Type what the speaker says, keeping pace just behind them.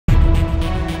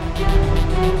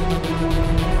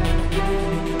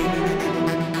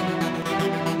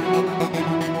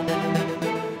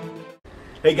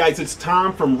Hey guys, it's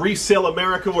Tom from Resale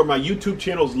America, where my YouTube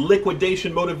channel is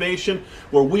Liquidation Motivation,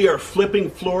 where we are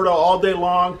flipping Florida all day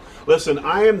long. Listen,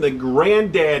 I am the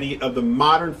granddaddy of the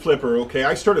modern flipper, okay?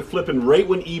 I started flipping right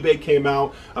when eBay came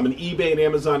out. I'm an eBay and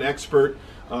Amazon expert.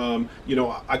 You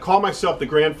know, I call myself the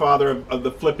grandfather of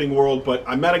the flipping world, but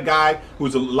I met a guy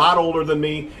who's a lot older than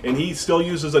me, and he still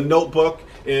uses a notebook,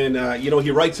 and you know,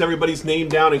 he writes everybody's name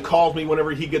down and calls me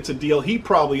whenever he gets a deal. He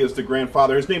probably is the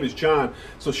grandfather. His name is John,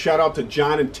 so shout out to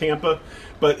John in Tampa.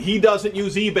 But he doesn't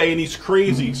use eBay, and he's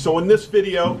crazy. So in this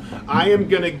video, I am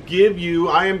going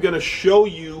to show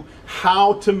you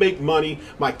how to make money,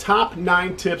 my top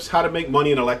 9 tips how to make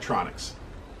money in electronics.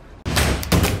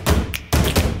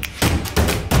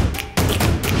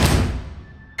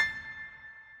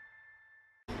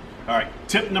 All right,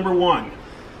 tip number 1.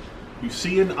 You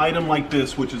see an item like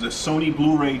this, which is a Sony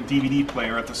Blu-ray DVD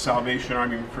player at the Salvation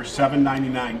Army for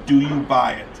 $7.99. Do you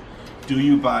buy it? Do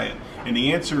you buy it? And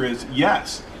the answer is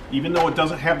yes. Even though it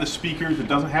doesn't have the speakers, it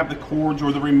doesn't have the cords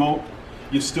or the remote,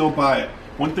 you still buy it.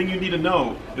 One thing you need to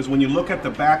know is when you look at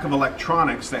the back of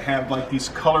electronics that have like these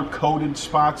color-coded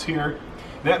spots here,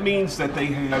 that means that they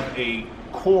have a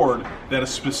cord that is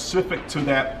specific to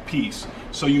that piece.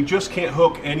 So you just can't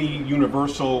hook any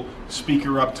universal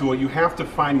speaker up to it. You have to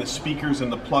find the speakers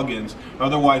and the plugins,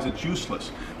 otherwise it's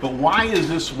useless. But why is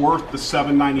this worth the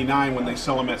 $7.99 when they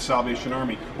sell them at Salvation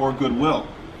Army or Goodwill?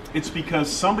 It's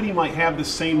because somebody might have the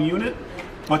same unit,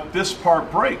 but this part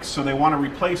breaks, so they want to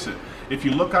replace it. If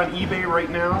you look on eBay right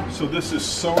now, so this is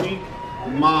Sony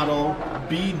model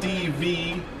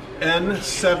BDV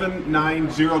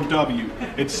N790W.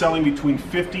 It's selling between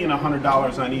 $50 and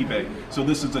 $100 on eBay. So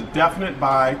this is a definite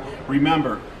buy.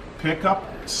 Remember, pick up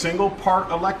single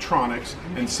part electronics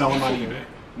and sell them on eBay.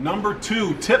 Number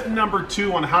 2, tip number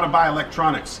 2 on how to buy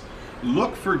electronics.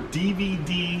 Look for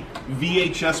DVD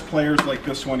VHS players like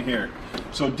this one here.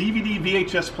 So DVD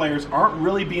VHS players aren't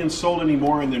really being sold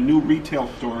anymore in their new retail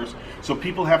stores, so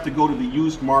people have to go to the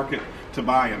used market to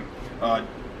buy them.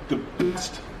 The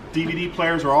best DVD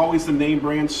players are always the name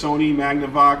brands, Sony,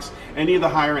 Magnavox, any of the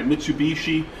higher end,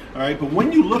 Mitsubishi, all right? But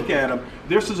when you look at them,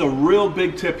 this is a real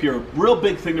big tip here, a real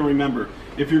big thing to remember.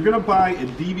 If you're gonna buy a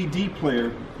DVD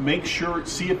player, make sure,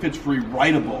 see if it's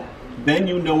rewritable. Then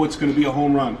you know it's gonna be a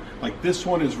home run. Like this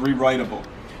one is rewritable.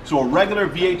 So a regular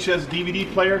VHS DVD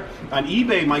player on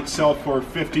eBay might sell for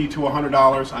 $50 to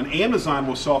 $100. On Amazon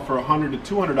will sell for $100 to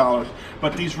 $200.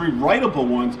 But these rewritable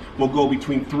ones will go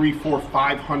between $300, $400,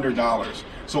 $500.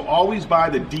 So always buy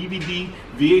the DVD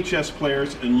VHS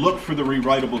players and look for the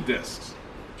rewritable discs.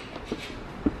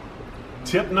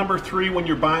 Tip number 3 when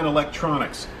you're buying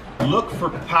electronics, look for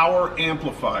power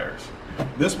amplifiers.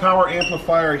 This power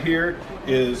amplifier here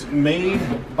is made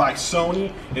by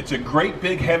Sony. It's a great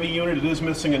big heavy unit. It is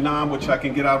missing a knob, which I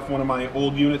can get out of one of my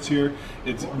old units here.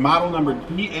 It's model number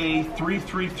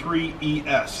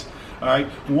DA333ES. All right.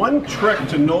 One trick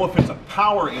to know if it's a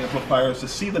power amplifier is to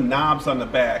see the knobs on the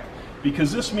back,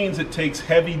 because this means it takes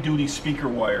heavy duty speaker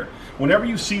wire. Whenever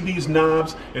you see these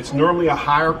knobs, it's normally a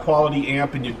higher quality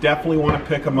amp, and you definitely want to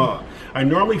pick them up. I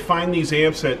normally find these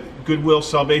amps at Goodwill,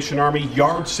 Salvation Army.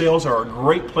 Yard sales are a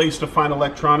great place to find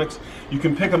electronics. You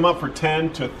can pick them up for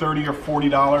 $10 to $30 or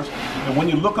 $40. And when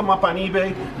you look them up on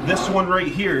eBay, this one right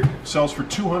here sells for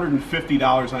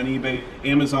 $250 on eBay.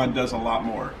 Amazon does a lot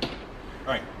more. All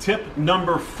right, tip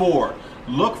number 4,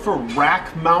 look for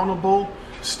rack mountable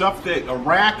stuff. That a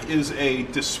rack is a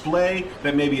display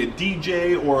that maybe a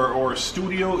DJ or a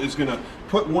studio is going to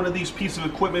put one of these pieces of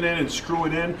equipment in and screw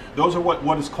it in. Those are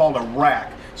what is called a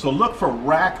rack. So look for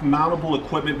rack mountable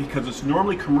equipment, because it's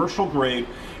normally commercial grade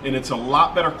and it's a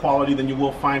lot better quality than you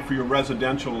will find for your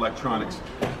residential electronics.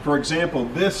 For example,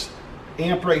 this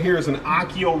amp right here is an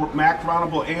Akio rack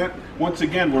mountable amp. Once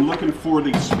again, we're looking for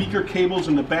the speaker cables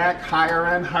in the back, higher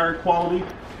end, higher quality.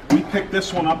 We picked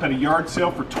this one up at a yard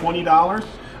sale for $20.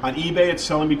 On eBay, it's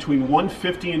selling between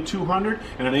 $150 and $200,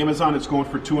 and on Amazon, it's going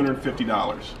for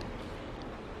 $250.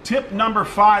 Tip number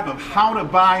 5 of how to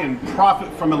buy and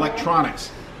profit from electronics.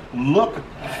 Look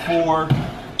for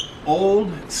old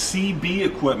CB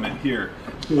equipment here.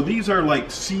 So these are like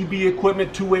CB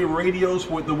equipment, two-way radios,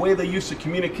 with the way they used to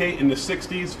communicate in the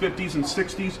 60s, 50s, and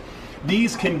 60s.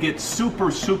 These can get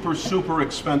super, super, super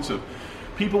expensive.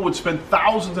 People would spend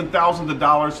thousands and thousands of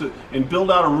dollars and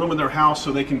build out a room in their house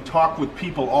so they can talk with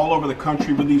people all over the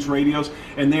country with these radios,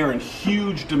 and they are in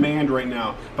huge demand right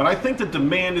now. But I think the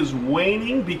demand is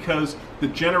waning because the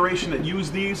generation that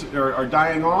use these are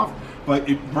dying off. But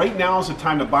right now is the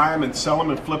time to buy them and sell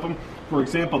them and flip them. For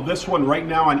example, this one right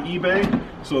now on eBay,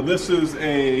 so this is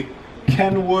a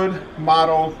Kenwood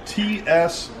model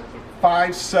TS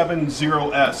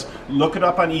 570S. Look it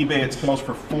up on eBay. It sells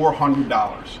for $400.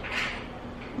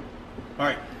 All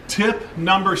right, tip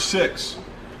number 6.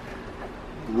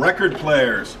 Record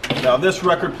players. Now this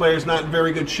record player is not in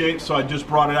very good shape, so I just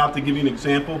brought it out to give you an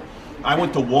example. I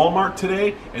went to Walmart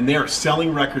today and they are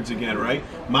selling records again, right?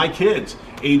 My kids,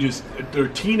 they're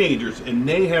teenagers and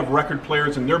they have record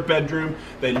players in their bedroom.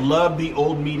 They love the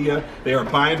old media. They are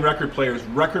buying record players.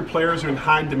 Record players are in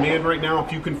high demand right now.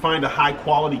 If you can find a high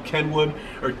quality Kenwood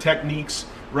or Techniques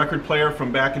record player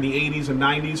from back in the 80s and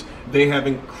 90s, they have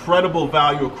incredible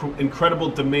value, incredible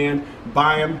demand.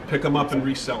 Buy them, pick them up and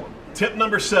resell them. Tip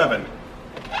number 7,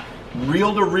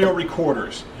 reel-to-reel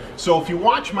recorders. So if you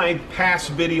watch my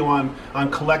past video on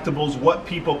collectibles, what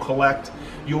people collect,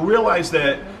 you'll realize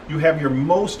that you have your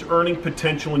most earning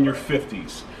potential in your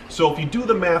 50s. So if you do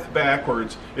the math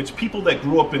backwards, it's people that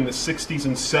grew up in the 60s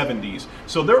and 70s.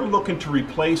 So they're looking to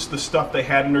replace the stuff they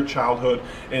had in their childhood,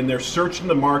 and they're searching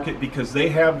the market because they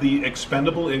have the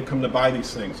expendable income to buy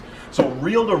these things. So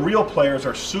reel-to-reel players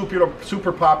are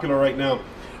super popular right now.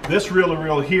 This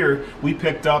reel-to-reel here we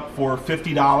picked up for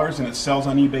 $50 and it sells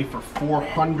on eBay for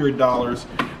 $400.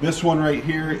 This one right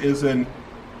here is an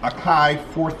Akai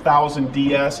 4000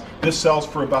 DS. This sells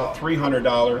for about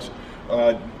 $300.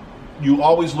 You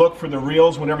always look for the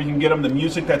reels whenever you can get them, the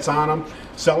music that's on them.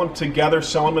 Sell them together,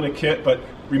 sell them in a kit, but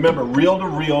remember,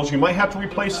 reel-to-reels, you might have to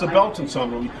replace the belts in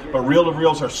some of them, but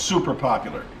reel-to-reels are super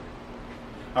popular.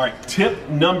 All right, tip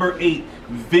number 8,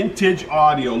 vintage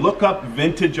audio. Look up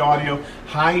vintage audio,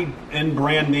 high-end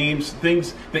brand names,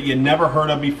 things that you never heard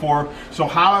of before. So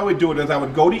how I would do it is I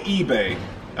would go to eBay,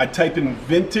 I'd type in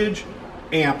vintage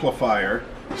amplifier,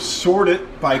 sort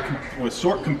it by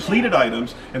sort completed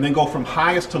items, and then go from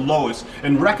highest to lowest,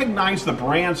 and recognize the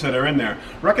brands that are in there.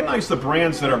 Recognize the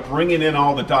brands that are bringing in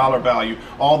all the dollar value,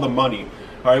 all the money.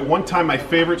 All right, one time my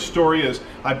favorite story is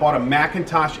I bought a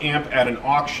Macintosh amp at an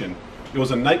auction. It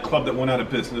was a nightclub that went out of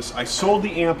business. I sold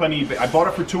the amp on eBay. I bought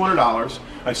it for $200.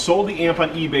 I sold the amp on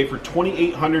eBay for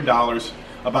 $2,800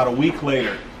 about a week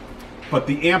later. But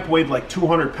the amp weighed like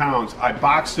 200 pounds. I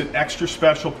boxed it extra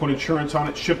special, put insurance on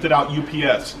it, shipped it out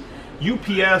UPS.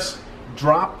 UPS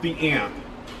dropped the amp.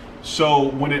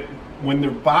 So when the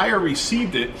buyer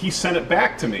received it, he sent it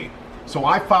back to me. So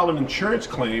I filed an insurance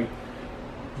claim.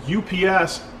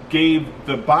 UPS gave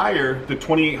the buyer the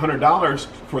 $2,800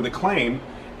 for the claim,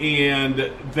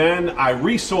 and then I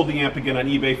resold the amp again on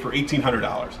eBay for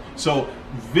 $1,800. So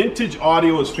vintage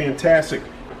audio is fantastic.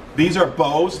 These are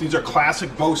Bose. These are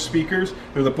classic Bose speakers.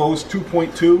 They're the Bose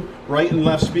 2.2 right and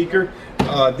left speaker.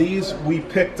 These we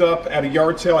picked up at a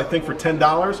yard sale, I think, for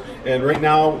 $10, and right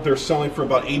now they're selling for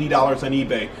about $80 on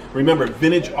eBay. Remember,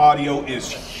 vintage audio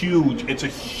is huge. It's a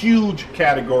huge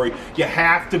category. You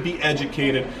have to be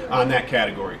educated on that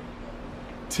category.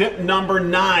 Tip number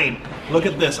 9. Look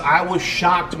at this. I was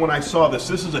shocked when I saw this.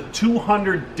 This is a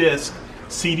 200 disc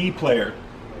CD player.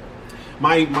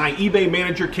 My eBay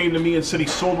manager came to me and said he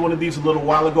sold one of these a little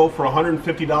while ago for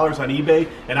 $150 on eBay,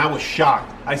 and I was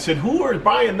shocked. I said, who are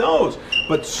buying those?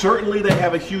 But certainly they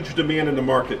have a huge demand in the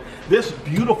market. This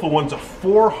beautiful one's a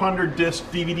 400 disc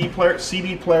DVD player,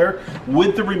 CD player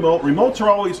with the remote. Remotes are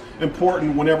always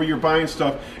important whenever you're buying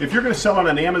stuff. If you're going to sell it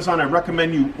on Amazon, I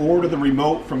recommend you order the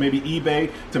remote from maybe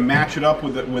eBay to match it up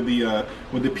with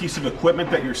the piece of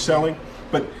equipment that you're selling.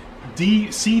 But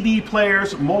CD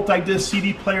players, multi-disc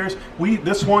CD players,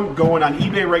 this one going on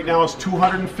eBay right now is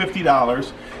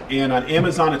 $250, and on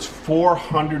Amazon it's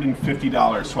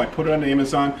 $450. So I put it on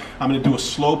Amazon. I'm going to do a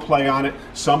slow play on it.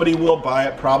 Somebody will buy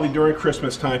it probably during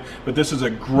Christmas time, but this is a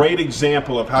great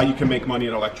example of how you can make money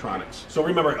in electronics. So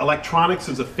remember, electronics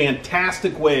is a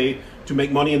fantastic way to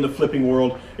make money in the flipping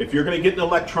world. If you're going to get into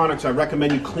electronics, I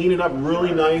recommend you clean it up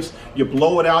really nice. You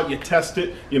blow it out, you test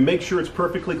it, you make sure it's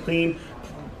perfectly clean.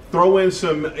 Throw in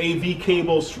some AV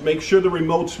cables, make sure the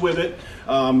remote's with it,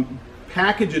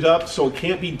 package it up so it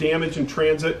can't be damaged in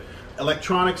transit.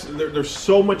 Electronics, there's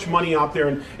so much money out there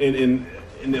in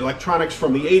electronics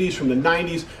from the 80s, from the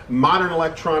 90s, modern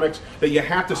electronics, that you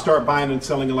have to start buying and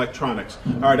selling electronics.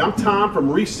 All right, I'm Tom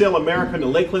from Resale America in the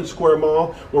Lakeland Square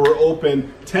Mall, where we're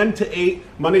open 10 to 8,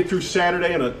 Monday through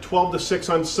Saturday, and a 12 to 6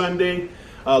 on Sunday.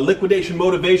 Liquidation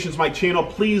Motivation is my channel.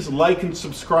 Please like and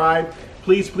subscribe.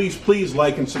 Please, please, please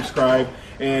like and subscribe.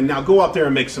 And now go out there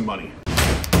and make some money.